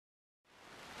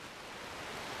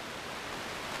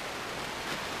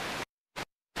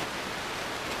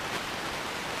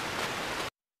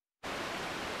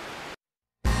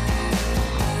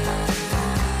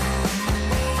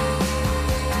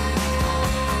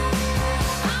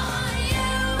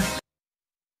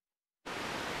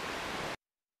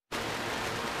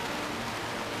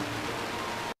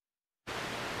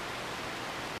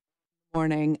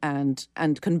morning and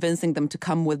convincing them to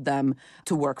come with them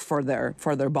to work for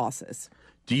their bosses.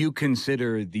 Do you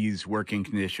consider these working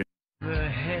conditions?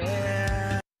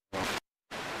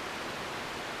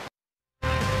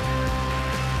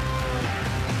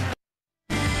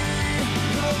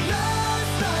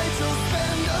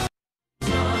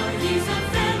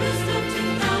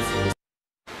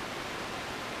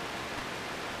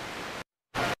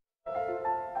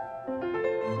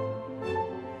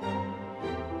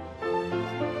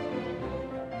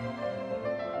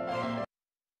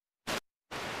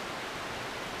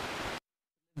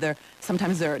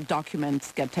 Sometimes their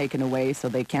documents get taken away, so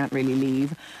they can't really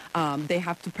leave. They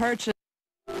have to purchase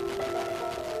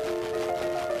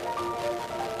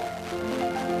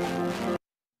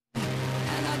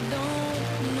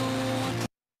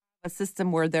a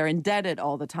system where they're indebted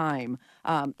all the time.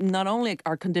 Not only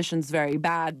are conditions very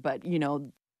bad, but, you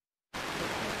know,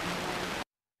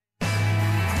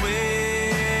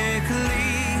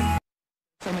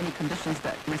 so many conditions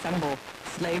that resemble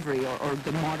slavery or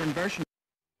the modern version.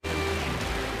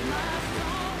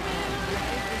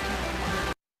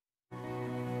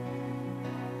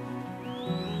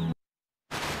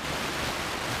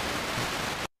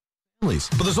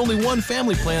 But there's only one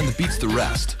family plan that beats the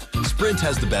rest. Sprint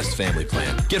has the best family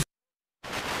plan. Get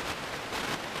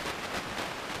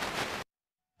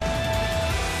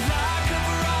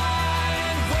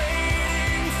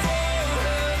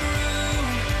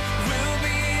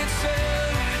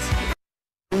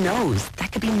Who knows?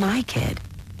 That could be my kid.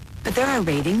 But there are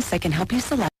ratings that can help you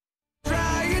select.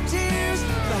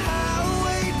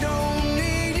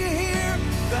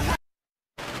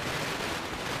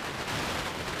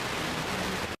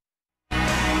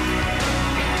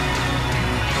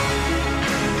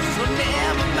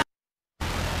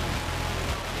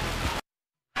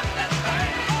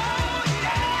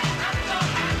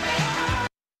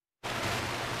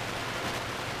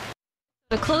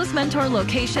 The Clothes Mentor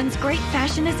locations, great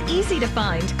fashion is easy to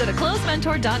find. Go to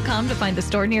clothesmentor.com to find the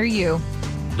store near you.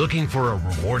 Looking for a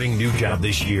rewarding new job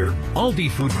this year? Aldi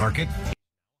Food Market.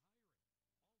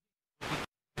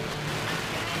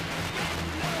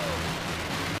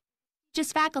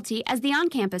 Just faculty as the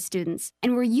on-campus students,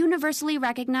 and were universally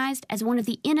recognized as one of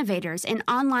the innovators in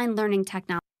online learning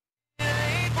technology.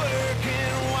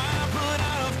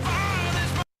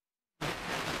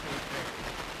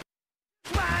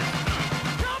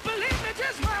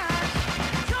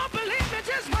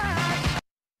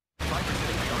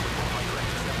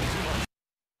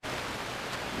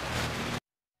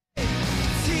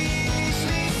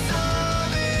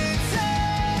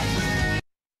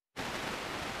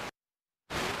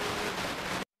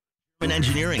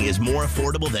 Engineering is more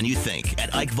affordable than you think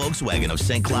at Ike Volkswagen of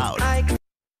St. Cloud.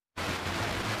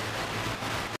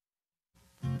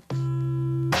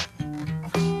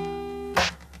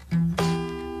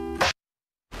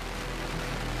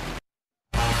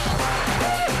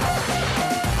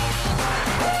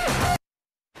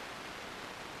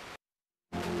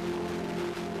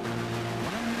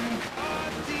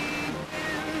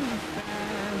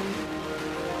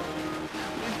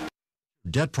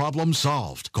 Debt problem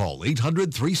solved. Call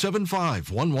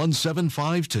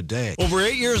 800-375-1175 today. Over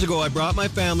 8 years ago, I brought my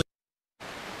family.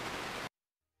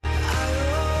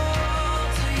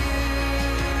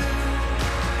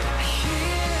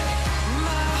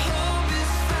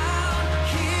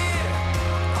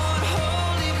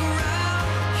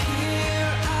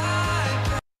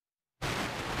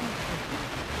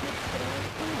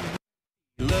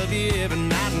 Love you every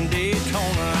night and day,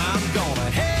 Daytona. I'm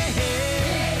gonna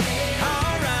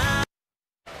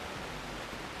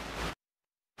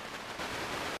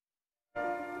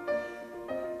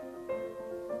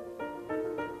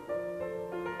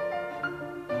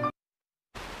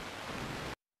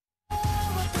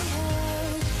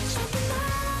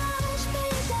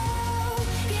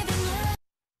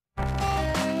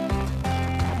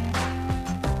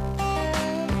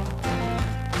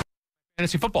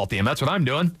fantasy football team. That's what I'm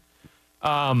doing.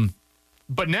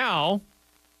 But now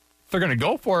they're going to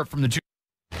go for it from the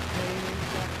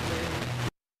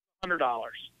 $100,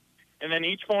 and then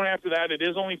each phone after that, it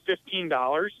is only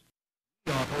 $15.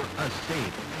 We offer a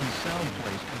safe and sound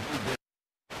place to do this.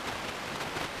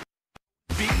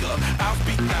 Speak up, I'll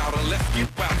speak louder. Let's get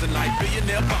wild tonight.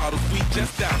 Billionaire bottles, we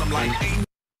just down. I'm like, ain't.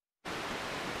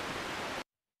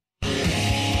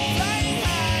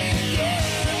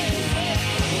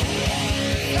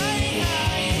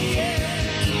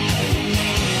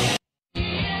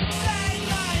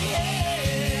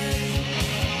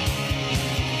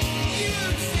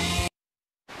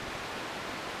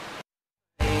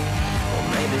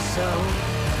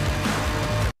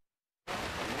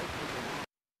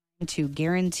 To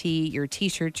guarantee your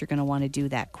t-shirts, you're going to want to do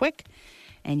that quick.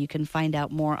 And you can find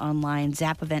out more online,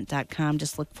 zapevent.com.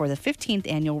 Just look for the 15th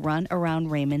annual Run Around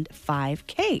Raymond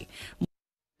 5K.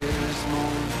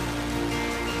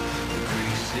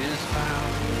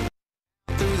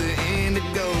 Through the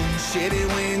indigo, shitty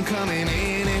wind coming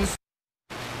in and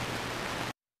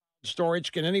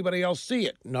storage. Can anybody else see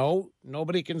it? No,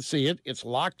 nobody can see it. It's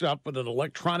locked up with an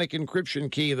electronic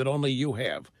encryption key that only you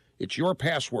have. It's your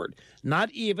password.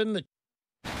 Not even the...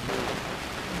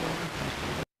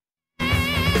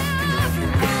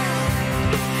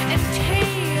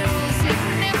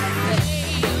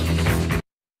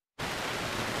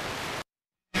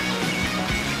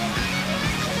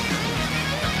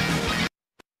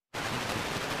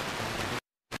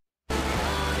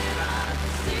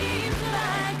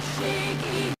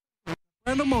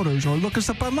 Brandel Motors, or look us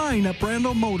up online at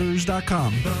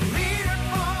brandelmotors.com.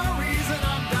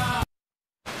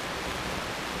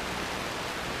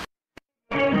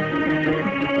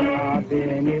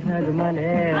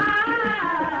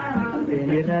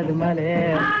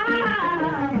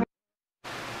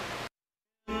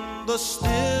 the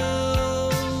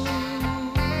still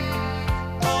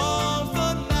of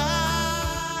the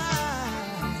night.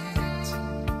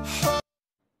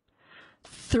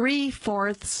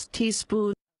 3/4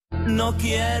 teaspoon. No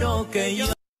quiero que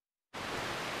yo.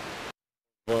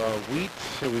 Wheat,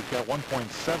 so we've got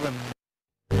 1.7.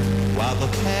 While the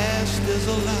past is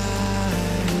alive.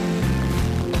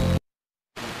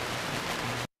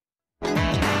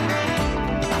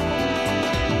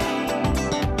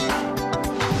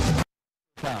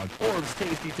 Orb's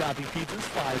Tasty Topping Pizzas,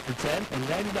 5 for $10 and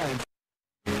 99.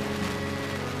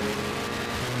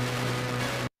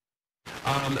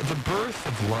 The birth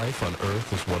of life on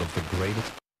Earth is one of the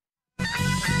greatest.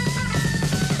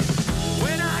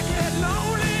 When I get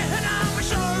lonely and I'm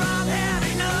sure I've had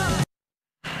enough.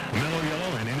 Mellow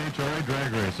Yellow and NHRA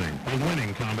drag racing, a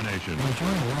winning combination.